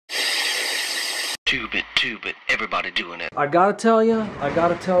tube it, everybody doing it. I gotta tell you,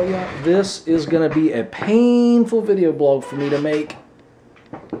 this is gonna be a painful video blog for me to make.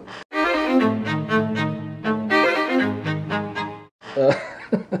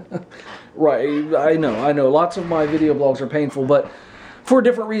 Right, I know, lots of my video blogs are painful, but for a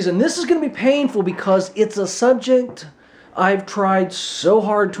different reason. This is gonna be painful because it's a subject I've tried so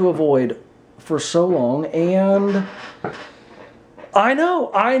hard to avoid for so long, and I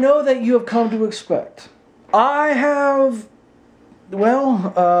know that you have come to expect. I have,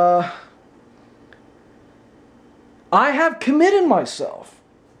 well, I have committed myself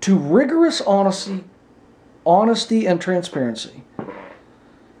to rigorous honesty and transparency.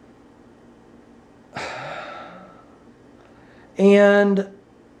 And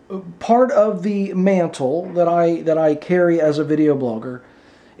part of the mantle that I carry as a video blogger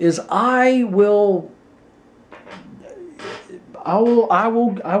is I will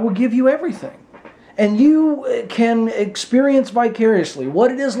give you everything, and you can experience vicariously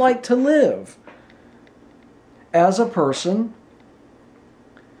what it is like to live as a person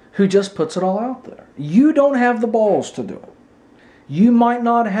who just puts it all out there. You don't have the balls to do it. You might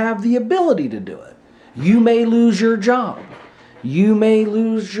not have the ability to do it. You may lose your job. You may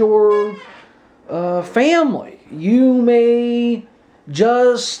lose your family. You may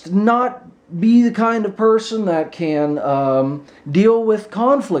just not be the kind of person that can deal with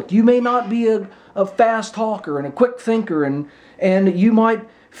conflict. You may not be a fast talker and a quick thinker, and you might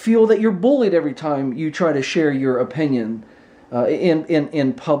feel that you're bullied every time you try to share your opinion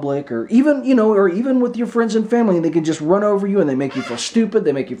in public, or even, or even with your friends and family, and they can just run over you and they make you feel stupid,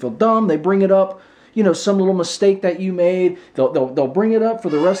 they make you feel dumb, they bring it up, some little mistake that you made, they'll bring it up for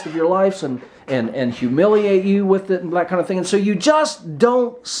the rest of your lives and humiliate you with it and that kind of thing. And so you just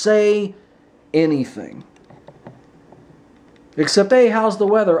don't say anything. Except, hey, how's the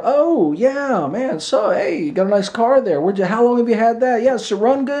weather? Oh, yeah, man, so, hey, you got a nice car there. How long have you had that? Yeah, does it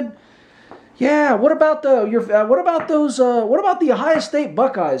run good? Yeah, what about the Ohio State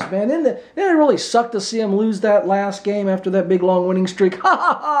Buckeyes, man? Didn't it really suck to see them lose that last game after that big long winning streak? Ha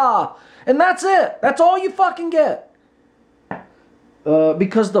ha ha! And that's it. That's all you fucking get.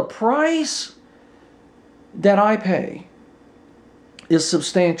 Because the price that I pay is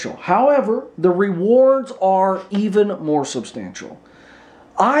substantial. However, the rewards are even more substantial.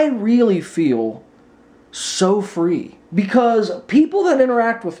 I really feel so free because people that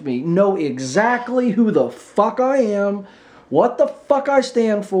interact with me know exactly who the fuck I am, what the fuck I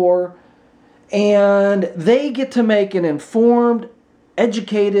stand for, and they get to make an informed,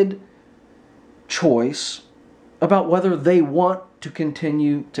 educated choice about whether they want to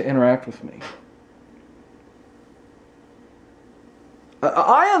continue to interact with me.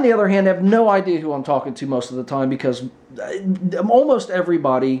 I, on the other hand, have no idea who I'm talking to most of the time because almost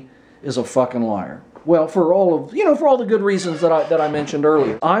everybody is a fucking liar. Well, for all the good reasons that I mentioned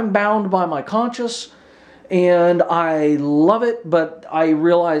earlier. I'm bound by my conscience, and I love it, but I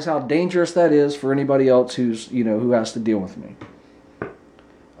realize how dangerous that is for anybody else who has to deal with me.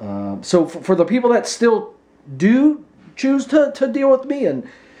 So for the people that still do choose to deal with me and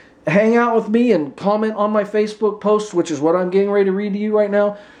hang out with me and comment on my Facebook posts, which is what I'm getting ready to read to you right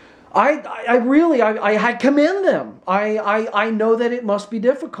now, I really commend them. I know that it must be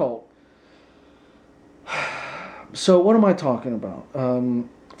difficult. So what am I talking about?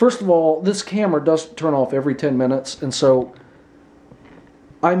 First of all, this camera does turn off every 10 minutes, and so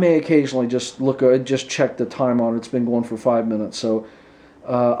I may occasionally just check the time on it. It's been going for 5 minutes, so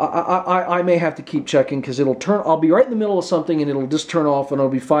I may have to keep checking because I'll be right in the middle of something and it'll just turn off, and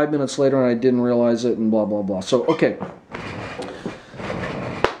it'll be 5 minutes later and I didn't realize it, and blah blah blah. So okay.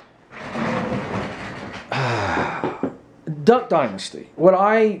 Duck Dynasty. What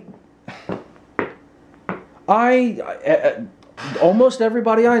almost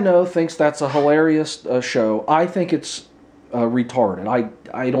everybody I know thinks that's a hilarious show. I think it's retarded.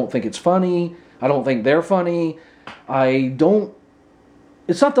 I don't think it's funny. I don't think they're funny.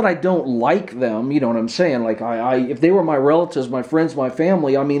 It's not that I don't like them, you know what I'm saying? Like, if they were my relatives, my friends, my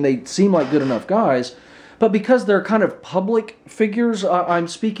family, I mean, they seem like good enough guys. But because they're kind of public figures, I'm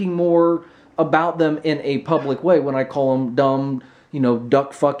speaking more about them in a public way when I call them dumb,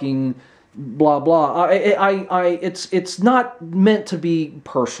 duck fucking blah blah. It's not meant to be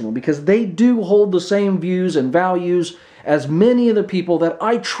personal because they do hold the same views and values as many of the people that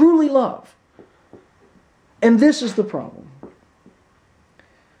I truly love. And this is the problem.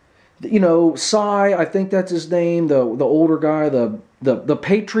 Cy, I think that's his name, the older guy, the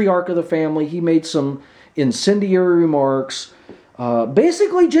patriarch of the family, he made some incendiary remarks,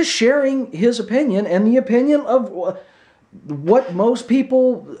 basically just sharing his opinion and the opinion of what most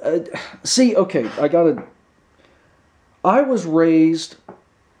people see. Okay, I was raised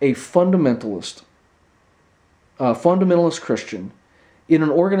a fundamentalist Christian in an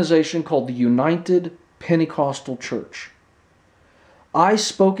organization called the United Pentecostal Church. I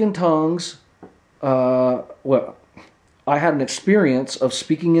spoke in tongues. Well, I had an experience of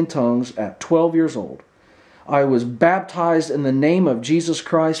speaking in tongues at 12 years old. I was baptized in the name of Jesus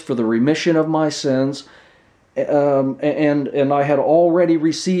Christ for the remission of my sins, and I had already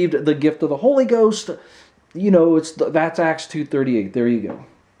received the gift of the Holy Ghost. You know, that's Acts 2:38. There you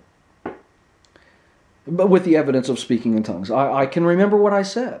go. But with the evidence of speaking in tongues, I can remember what I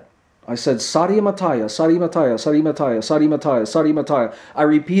said. I said, Sadia Mataya, Sadia Mataya, Sadia Mataya, Sadia Mataya, Sadia Mataya. I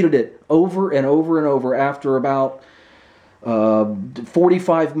repeated it over and over and over after about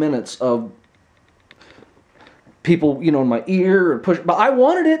 45 minutes of people, you know, in my ear and push. But I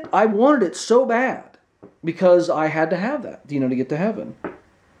wanted it. I wanted it so bad because I had to have that, you know, to get to heaven.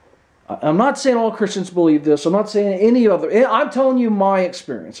 I'm not saying all Christians believe this. I'm not saying any other. I'm telling you my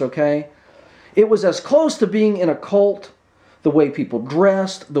experience, okay? It was as close to being in a cult, the way people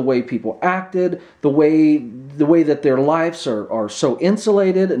dressed, the way people acted, the way that their lives are so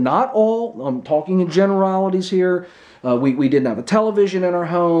insulated. Not all. I'm talking in generalities here. We didn't have a television in our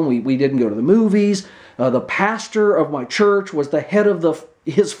home. We didn't go to the movies. The pastor of my church was the head of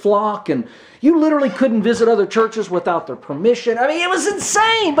his flock, and you literally couldn't visit other churches without their permission. I mean, it was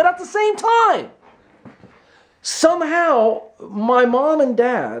insane, but at the same time, somehow, my mom and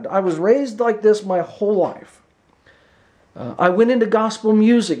dad, I was raised like this my whole life. I went into gospel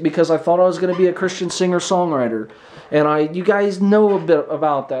music because I thought I was going to be a Christian singer-songwriter. And you guys know a bit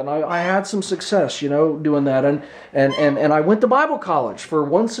about that. And I had some success, you know, doing that. And I went to Bible college for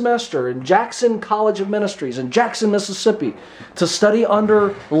 1 semester in Jackson College of Ministries in Jackson, Mississippi, to study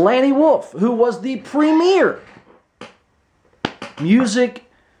under LANNY WOLFE, who was the premier music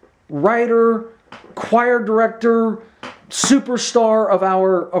writer, choir director, superstar of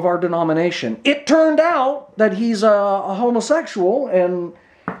our denomination. It turned out that he's a homosexual and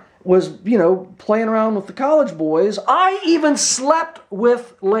was, you know, playing around with the college boys. I even slept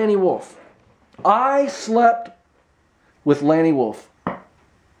with LANNY WOLFE. I slept with LANNY WOLFE.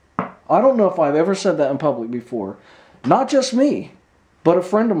 I don't know if I've ever said that in public before. Not just me, but a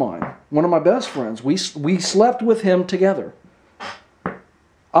friend of mine, one of my best friends. We slept with him together.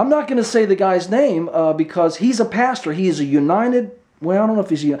 I'm not going to say the guy's name because he's a pastor. He is a United, well, I don't know if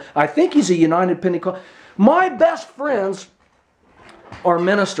he's a, I think he's a United Pentecostal. My best friends are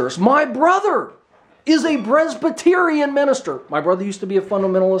ministers. My brother is a Presbyterian minister. My brother used to be a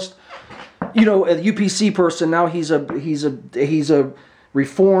fundamentalist, you know, a UPC person. Now he's a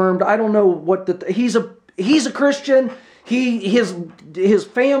Reformed. I don't know what he's a Christian. His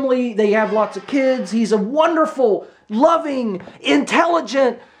family, they have lots of kids. He's a wonderful, loving,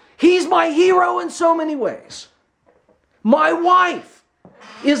 intelligent. He's my hero in so many ways. My wife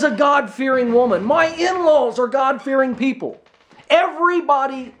is a God-fearing woman. My in-laws are God-fearing people.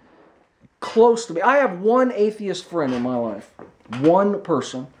 Everybody close to me. I have one atheist friend in my life. One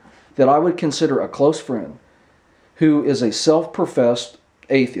person that I would consider a close friend who is a self-professed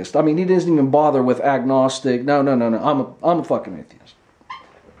atheist. I mean, he doesn't even bother with agnostic. No. I'm a fucking atheist.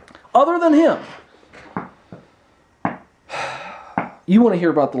 Other than him, you want to hear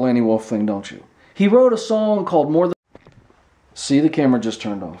about the LANNY WOLFE thing, don't you? He wrote a song called More Than... See, the camera just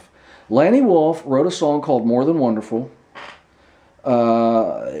turned off. LANNY WOLFE wrote a song called More Than Wonderful.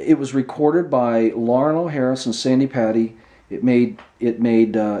 It was recorded by Lauren L. Harris and Sandy Patty.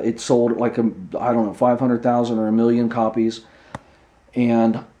 It sold like I don't know, 500,000 or 1 million copies.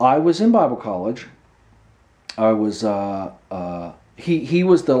 And I was in Bible college. I was he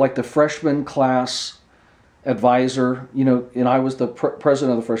was the freshman class advisor, you know, and I was the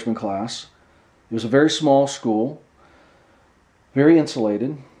president of the freshman class. It was a very small school, very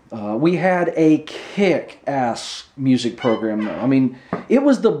insulated. We had a kick-ass music program though. I mean, it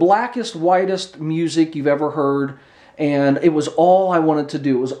was the blackest, whitest music you've ever heard, and it was all I wanted to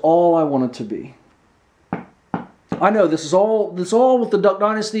do. It was all I wanted to be. I know this is all with the Duck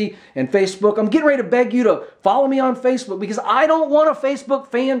Dynasty and Facebook. I'm getting ready to beg you to follow me on Facebook because I don't want a Facebook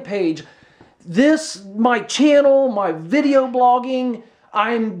fan page. My channel, my video blogging,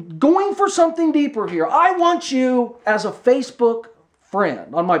 I'm going for something deeper here. I want you as a Facebook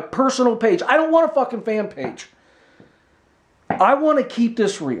friend on my personal page. I don't want a fucking fan page. I want to keep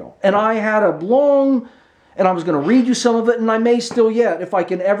this real. And I had a long, and I was going to read you some of it, and I may still yet if I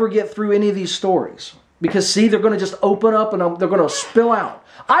can ever get through any of these stories. Because, see, they're going to just open up and they're going to spill out.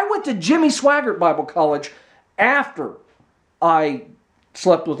 I went to Jimmy Swaggart Bible College after I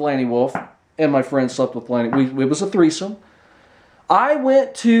slept with LANNY WOLFE and my friend slept with LANNY. It was a threesome. I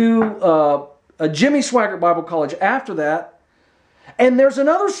went to a Jimmy Swaggart Bible College after that. And there's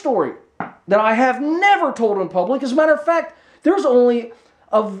another story that I have never told in public. As a matter of fact, there's only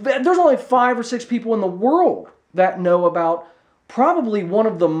 5 or 6 people in the world that know about probably one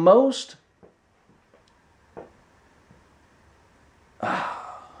of the most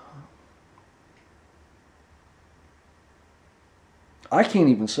I can't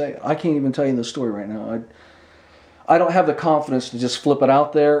even say it. I can't even tell you the story right now. I don't have the confidence to just flip it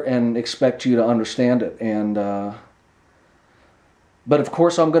out there and expect you to understand it. And but of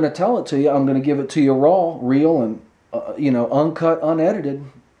course, I'm going to tell it to you. I'm going to give it to you raw, real, and uncut, unedited.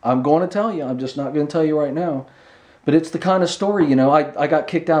 I'm going to tell you. I'm just not going to tell you right now. But it's the kind of story, I got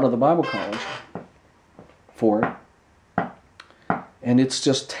kicked out of the Bible college for it. And it's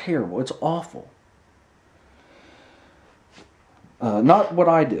just terrible. It's awful. Not what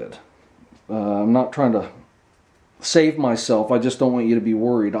I did. I'm not trying to save myself. I just don't want you to be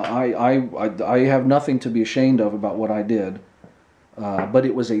worried. I have nothing to be ashamed of about what I did. But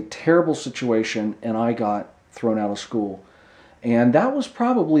it was a terrible situation, and I got thrown out of school. And that was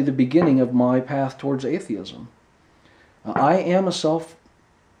probably the beginning of my path towards atheism. I'm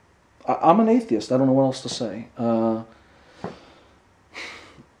an atheist. I don't know what else to say.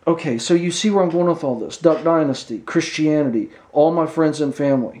 Okay, so you see where I'm going with all this. Duck Dynasty, Christianity, all my friends and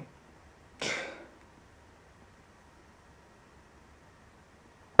family.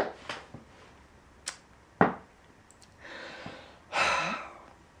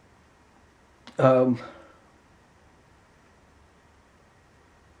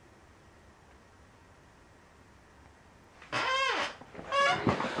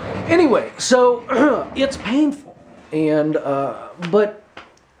 Anyway, so it's painful, and but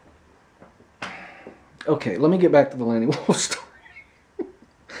okay, let me get back to the Lanny Wolfe story.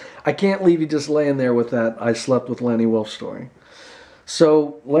 I can't leave you just laying there with that I slept with Lanny Wolfe story.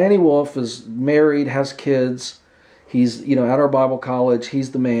 So Lanny Wolfe is married, has kids. He's at our Bible college.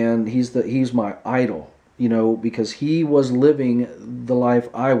 He's the man. He's my idol. Because he was living the life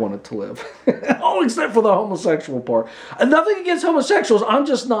I wanted to live. All except for the homosexual part. And nothing against homosexuals. I'm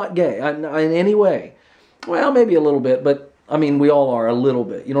just not gay in any way. Well, maybe a little bit, but I mean, we all are a little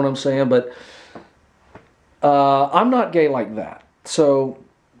bit. You know what I'm saying? But I'm not gay like that. So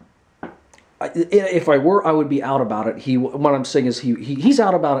if I were, I would be out about it. What I'm saying is he's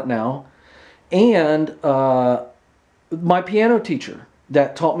out about it now. And my piano teacher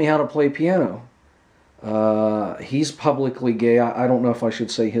that taught me how to play piano, he's publicly gay. I don't know if I should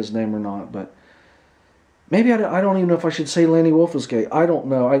say his name or not, but maybe I don't even know if I should say Lanny Wolfe is gay. I don't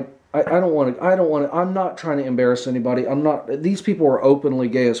know. I don't want to. I'm not trying to embarrass anybody. These people are openly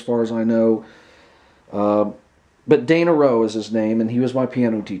gay as far as I know. But Dana Rowe is his name, and he was my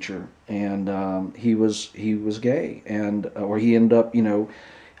piano teacher, and he was gay, or he ended up,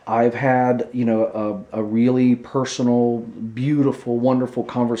 I've had, a really personal, beautiful, wonderful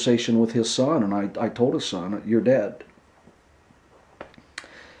conversation with his son, and I told his son, "You're dead."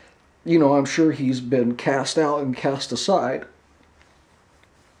 I'm sure he's been cast out and cast aside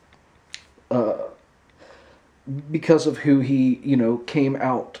because of who he, came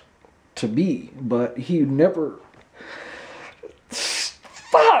out to be, but he never...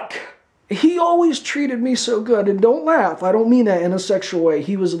 Fuck! He always treated me so good, and don't laugh, I don't mean that in a sexual way.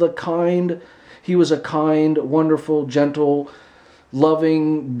 He was a kind, wonderful, gentle,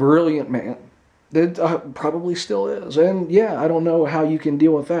 loving, brilliant man. That probably still is. And yeah, I don't know how you can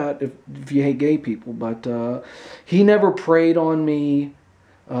deal with that if you hate gay people, but he never preyed on me,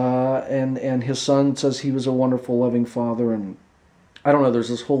 and his son says he was a wonderful, loving father, and I don't know, there's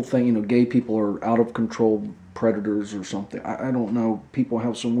this whole thing, gay people are out of control predators or something. I don't know. People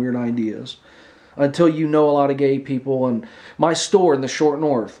have some weird ideas. Until you know a lot of gay people. And my store in the Short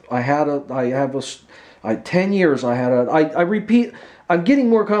North, I had 10 years I repeat, I'm getting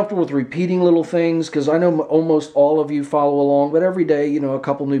more comfortable with repeating little things because I know almost all of you follow along, but every day, a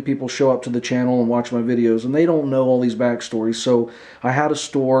couple new people show up to the channel and watch my videos, and they don't know all these backstories. So I had a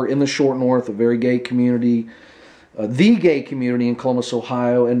store in the Short North, a very gay community, the gay community in Columbus,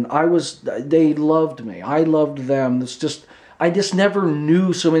 Ohio, and they loved me. I loved them. I just never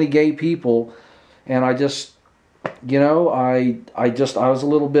knew so many gay people, and I was a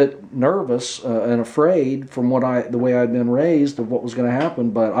little bit nervous and afraid from the way I'd been raised of what was going to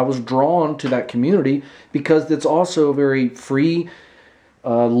happen, but I was drawn to that community because it's also very free,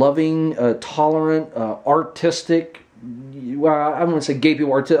 loving, tolerant, artistic. Well, I don't want to say gay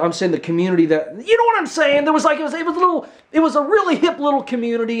people are. I'm saying the community that, you know what I'm saying. There was it was a really hip little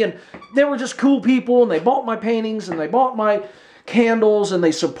community, and they were just cool people, and they bought my paintings, and they bought my candles, and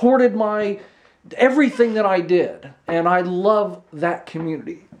they supported my everything that I did. And I love that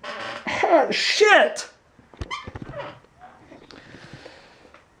community. Shit!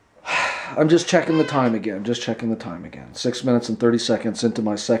 I'm just checking the time again. 6 minutes and 30 seconds into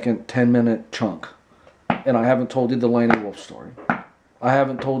my second 10-minute chunk. And I haven't told you the LANNY WOLFE story. I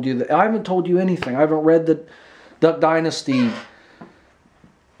haven't told you anything. I haven't read the Duck Dynasty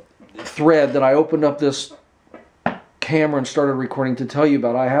thread that I opened up this camera and started recording to tell you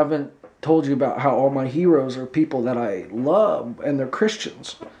about. I haven't told you about how all my heroes are people that I love and they're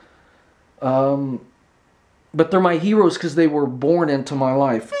Christians. But they're my heroes because they were born into my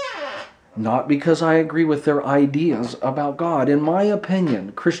life. Not because I agree with their ideas about God. In my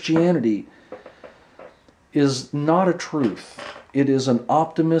opinion, Christianity is not a truth. It is an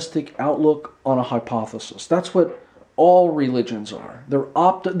optimistic outlook on a hypothesis. That's what all religions are.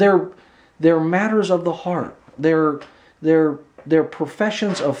 They're matters of the heart. They're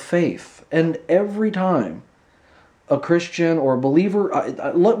professions of faith. And every time a Christian or a believer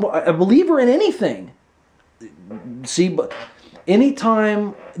in anything, see, but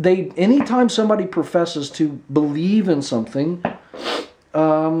anytime somebody professes to believe in something,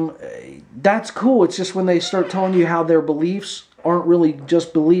 that's cool. It's just when they start telling you how their beliefs aren't really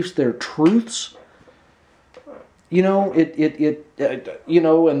just beliefs, they're truths. You know, and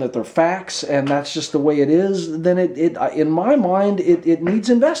that they're facts, and that's just the way it is. Then in my mind, it needs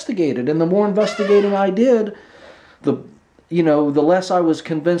investigated. And the more investigating I did, the less I was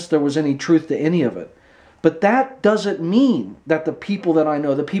convinced there was any truth to any of it. But that doesn't mean that the people that I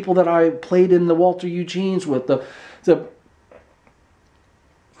know, the people that I played in the Walter Eugenes with,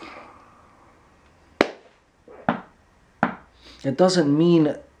 it doesn't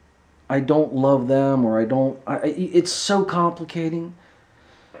mean I don't love them or it's so complicating.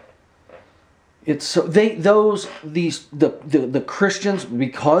 It's so the Christians,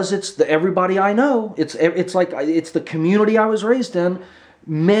 because it's everybody I know. It's the community I was raised in.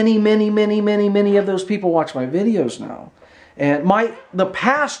 Many of those people watch my videos now. And my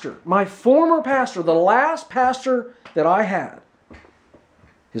former pastor, the last pastor that I had,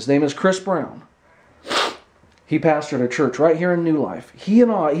 his name is Chris Brown. He pastored a church right here in New Life.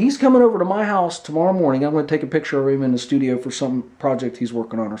 He's coming over to my house tomorrow morning. I'm going to take a picture of him in the studio for some project he's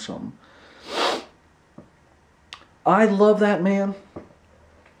working on or something. I love that man.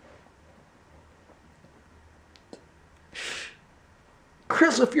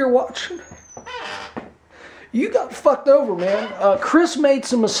 Chris, if you're watching, you got fucked over, man. Chris made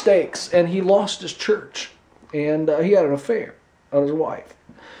some mistakes, and he lost his church. And he had an affair on his wife.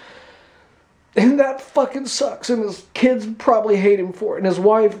 And that fucking sucks. And his kids probably hate him for it. And his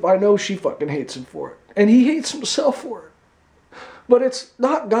wife, I know she fucking hates him for it. And he hates himself for it. But it's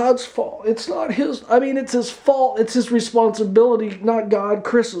not God's fault. It's not his. I mean, it's his fault. It's his responsibility, not God,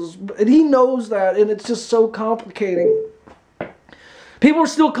 Chris's. And he knows that. And it's just so complicating. People are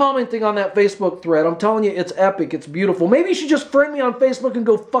still commenting on that Facebook thread. I'm telling you, it's epic. It's beautiful. Maybe you should just friend me on Facebook and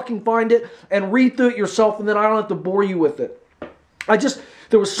go fucking find it and read through it yourself, and then I don't have to bore you with it.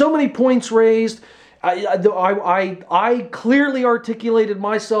 There were so many points raised. I clearly articulated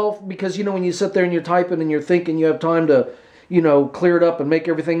myself because, when you sit there and you're typing and you're thinking, you have time to, clear it up and make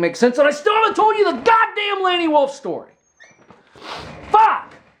everything make sense. And I still haven't told you the goddamn LANNY WOLFE story.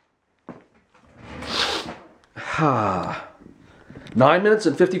 Fuck! 9 minutes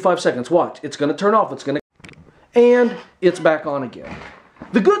and 55 seconds. Watch. It's going to turn off. And it's back on again.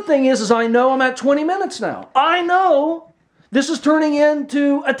 The good thing is I know I'm at 20 minutes now. I know this is turning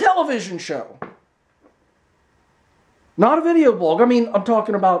into a television show. Not a video blog. I mean, I'm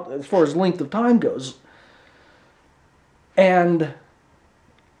talking about as far as length of time goes. And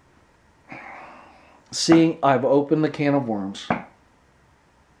see, I've opened the can of worms.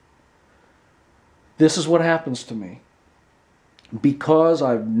 This is what happens to me. Because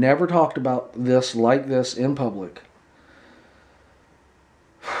I've never talked about this like this in public.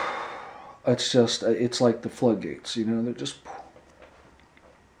 It's like the floodgates, they're just...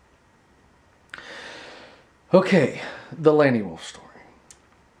 Okay, the LANNY WOLFE story.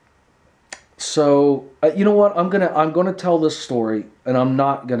 So, you know what? I'm gonna tell this story, and I'm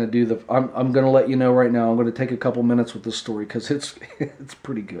not gonna do I'm gonna let you know right now. I'm gonna take a couple minutes with this story because it's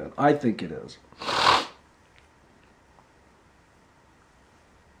pretty good. I think it is.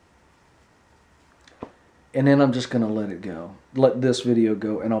 And then I'm just going to let it go. Let this video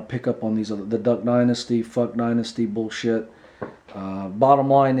go, and I'll pick up on these the Duck Dynasty, fuck Dynasty bullshit. Bottom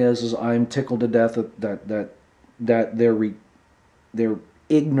line is I'm tickled to death that they're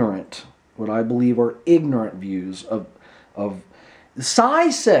ignorant, what I believe are ignorant views of. Sai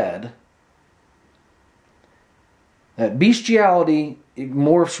said that bestiality it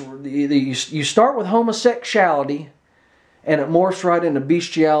morphs. You start with homosexuality, and it morphs right into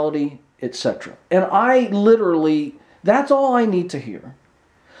bestiality, etc. And I literally, that's all I need to hear.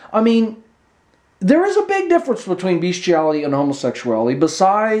 I mean, there is a big difference between bestiality and homosexuality,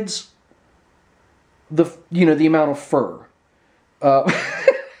 besides the amount of fur. I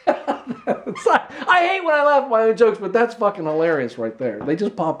hate when I laugh at my own jokes, but that's fucking hilarious right there. They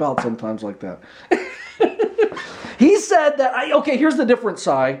just pop out sometimes like that. He said that, okay, here's the difference,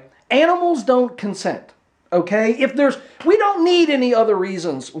 Si. Animals don't consent, okay? We don't need any other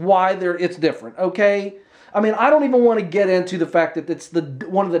reasons why it's different, okay? I mean, I don't even want to get into the fact that it's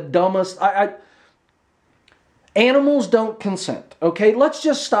one of the dumbest. Animals don't consent, okay? Let's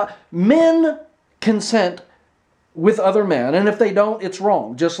just stop. Men consent with other men, and if they don't, it's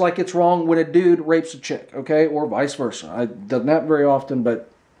wrong. Just like it's wrong when a dude rapes a chick, okay? Or vice versa. I've done that very often, but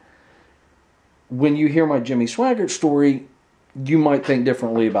when you hear my Jimmy Swaggart story, you might think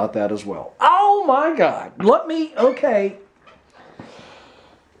differently about that as well. Oh my God. Okay.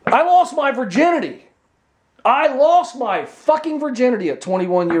 I lost my virginity. I lost my fucking virginity at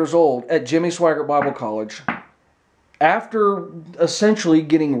 21 years old at Jimmy Swaggart Bible College after essentially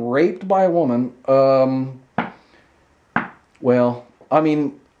getting raped by a woman. Well, I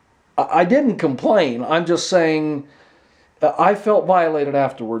mean, I didn't complain. I'm just saying I felt violated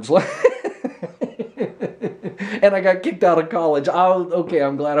afterwards. And I got kicked out of college. Okay,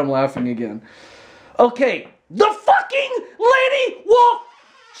 I'm glad I'm laughing again. Okay, the fucking Lanny Wolfe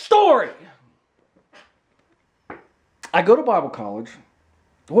story. I go to Bible college.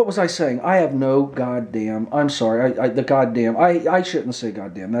 What was I saying? I have no goddamn... I'm sorry. The goddamn... I shouldn't say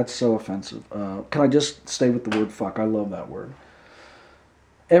goddamn. That's so offensive. Can I just stay with the word fuck? I love that word.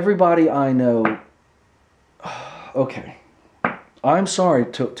 Everybody I know... Okay. I'm sorry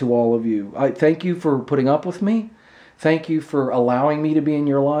to all of you. I thank you for putting up with me. Thank you for allowing me to be in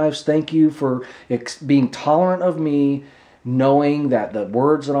your lives. Thank you for being tolerant of me, knowing that the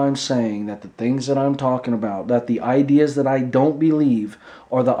words that I'm saying, that the things that I'm talking about, that the ideas that I don't believe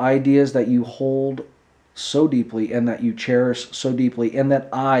are the ideas that you hold so deeply and that you cherish so deeply and that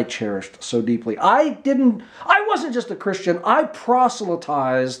I cherished so deeply. I wasn't just a Christian. I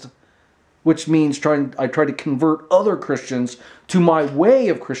proselytized, which means I tried to convert other Christians to my way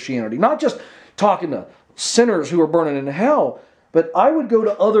of Christianity. Not just talking to sinners who are burning in hell, but I would go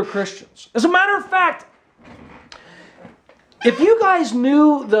to other Christians. As a matter of fact, if you guys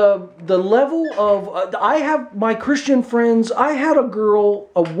knew the level of... I have my Christian friends. I had a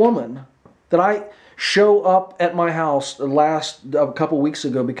woman that I show up at my house a couple weeks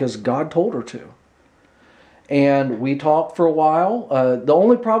ago because God told her to. And we talked for a while. The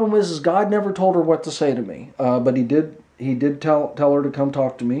only problem is God never told her what to say to me. But he did tell her to come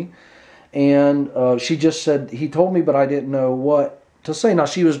talk to me. And she just said, he told me, but I didn't know what to say. Now,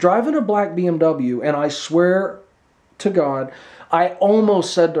 she was driving a black BMW, and I swear to God, I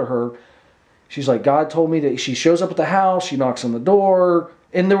almost said to her, she's like, God told me that. She shows up at the house, she knocks on the door,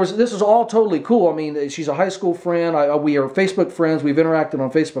 and this is all totally cool. I mean, she's a high school friend. We are Facebook friends. We've interacted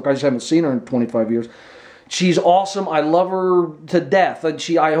on Facebook. I just haven't seen her in 25 years. She's awesome. I love her to death, and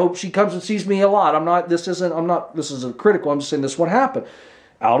I hope she comes and sees me a lot. This isn't critical. I'm just saying this is what happened.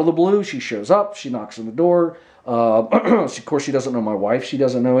 Out of the blue, she shows up. She knocks on the door. Of course, she doesn't know my wife. She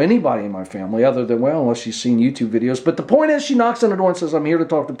doesn't know anybody in my family other than, well, unless she's seen YouTube videos. But the point is, she knocks on the door and says, I'm here to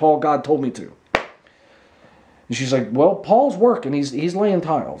talk to Paul. God told me to. And she's like, well, Paul's working. He's laying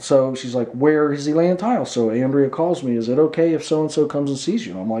tile. So she's like, where is he laying tile? So Andrea calls me. Is it okay if so-and-so comes and sees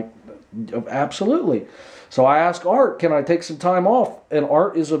you? And I'm like, absolutely. So I ask Art, can I take some time off? And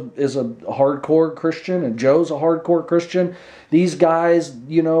Art is a hardcore Christian, and Joe's a hardcore Christian. These guys,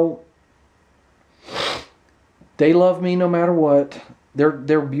 they love me no matter what. They're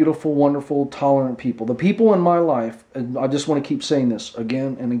beautiful, wonderful, tolerant people. The people in my life, and I just want to keep saying this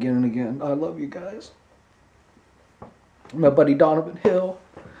again and again and again. I love you guys. My buddy Donovan Hill,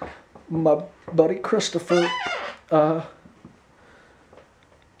 my buddy Christopher.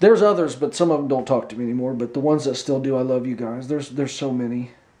 There's others, but some of them don't talk to me anymore. But the ones that still do, I love you guys. There's so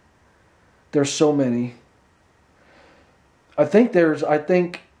many. There's so many. I think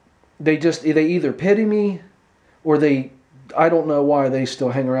they either pity me, or I don't know why they still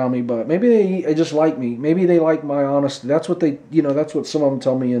hang around me, but maybe they just like me. Maybe they like my honesty. That's what that's what some of them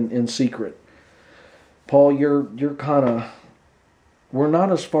tell me in secret. Paul, you're kind of,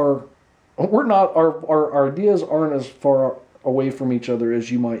 our ideas aren't as far away from each other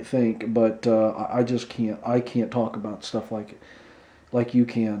as you might think, but I can't talk about stuff like you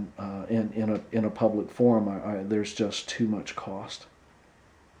can in a public forum. There's just too much cost.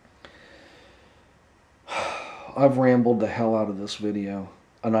 I've rambled the hell out of this video,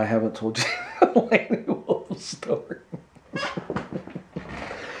 and I haven't told you the Lanny Wolfe story.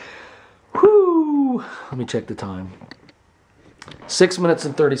 Whew. Let me check the time. 6 minutes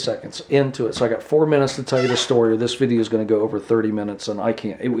and 30 seconds into it. So I got 4 minutes to tell you the story. This video is going to go over 30 minutes, and I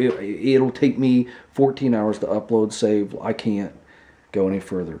can't. It'll take me 14 hours to upload, save. I can't go any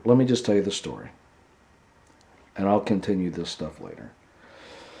further. Let me just tell you the story, and I'll continue this stuff later.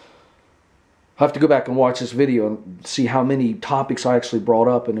 I have to go back and watch this video and see how many topics I actually brought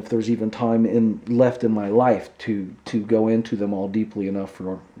up, and if there's even time left in my life to go into them all deeply enough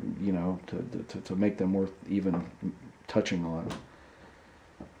for, you know, to make them worth even touching on.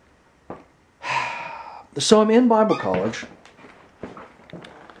 So I'm in Bible college.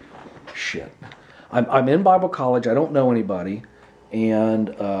 Shit. I'm in Bible college. I don't know anybody, and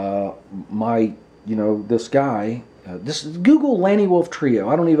this guy. Google Lanny Wolfe Trio.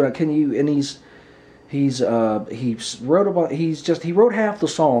 I don't even. Can you? And he wrote half the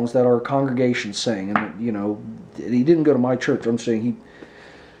songs that our congregation sang, and you know, he didn't go to my church. I'm saying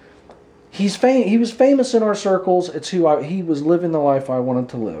he was famous in our circles. It's he was living the life I wanted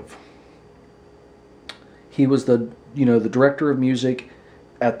to live. He was the director of music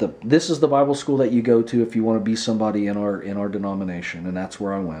at this is the Bible school that you go to if you want to be somebody in our denomination, and that's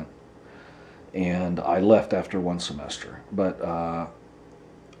where I went. And I left after one semester, but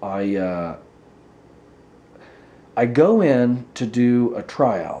I go in to do a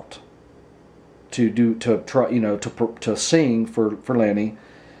tryout to sing for Lanny,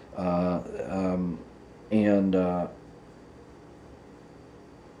 and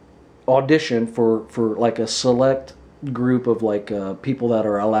audition for like a select group of like people that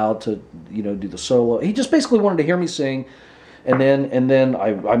are allowed to do the solo. He just basically wanted to hear me sing. And then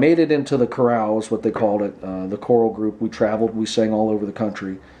I made it into the chorale, is what they called it, the choral group. We traveled, we sang all over the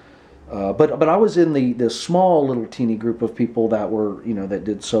country. But I was in this small little teeny group of people that were that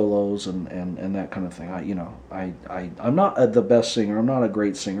did solos and that kind of thing. I'm not the best singer. I'm not a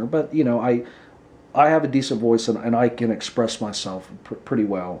great singer, but I have a decent voice and I can express myself pretty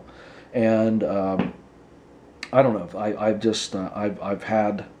well. And I don't know. I've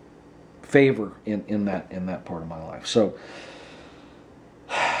had favor in that part of my life. So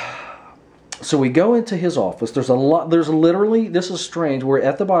we go into his office. There's literally, this is strange. We're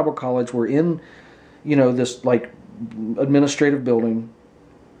at the Bible college. We're in, this like administrative building,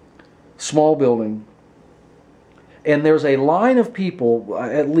 small building. And there's a line of people,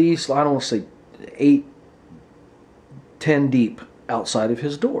 at least, I don't want to say 8, 10 deep outside of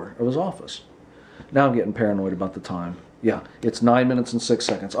his door, of his office. Now I'm getting paranoid about the time. Yeah, it's 9 minutes and 6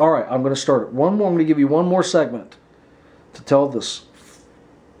 seconds. All right, I'm going to start it. I'm going to give you one more segment to tell this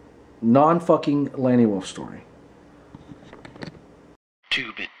non-fucking Lanny Wolfe story.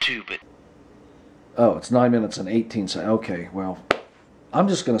 Tube it. Oh, it's 9 minutes and 18 seconds. Okay, well, I'm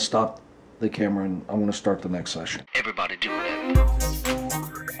just going to stop the camera and I'm going to start the next session. Everybody doing it.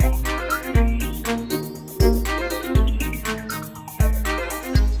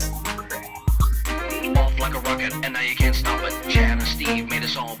 And now you can't stop it. Chad and Steve made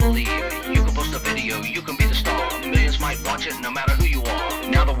us all believe. You can post a video, you can be the star. Millions might watch it no matter who you are.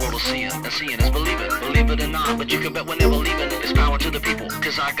 Now the world will see it, and seeing is believing. Believe it or not, but you can bet we're never leaving. It's power to the people,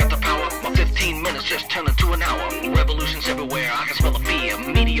 cause I got the power. My 15 minutes just turn into an hour. Revolutions everywhere, I can smell the fear.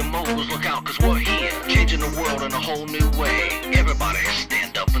 Media moguls, look out, cause we're here. Changing the world in a whole new way. Everybody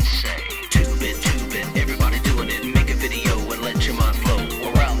stand up and say, tube it, everybody doing it. Make a video and let your mind flow.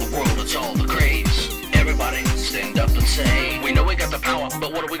 Around the world, it's all the craze. Everybody stand up and say, we know we got the power,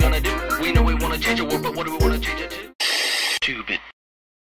 but what are we gonna do? We know we wanna change the world, but what do we wanna change it to? Tube it.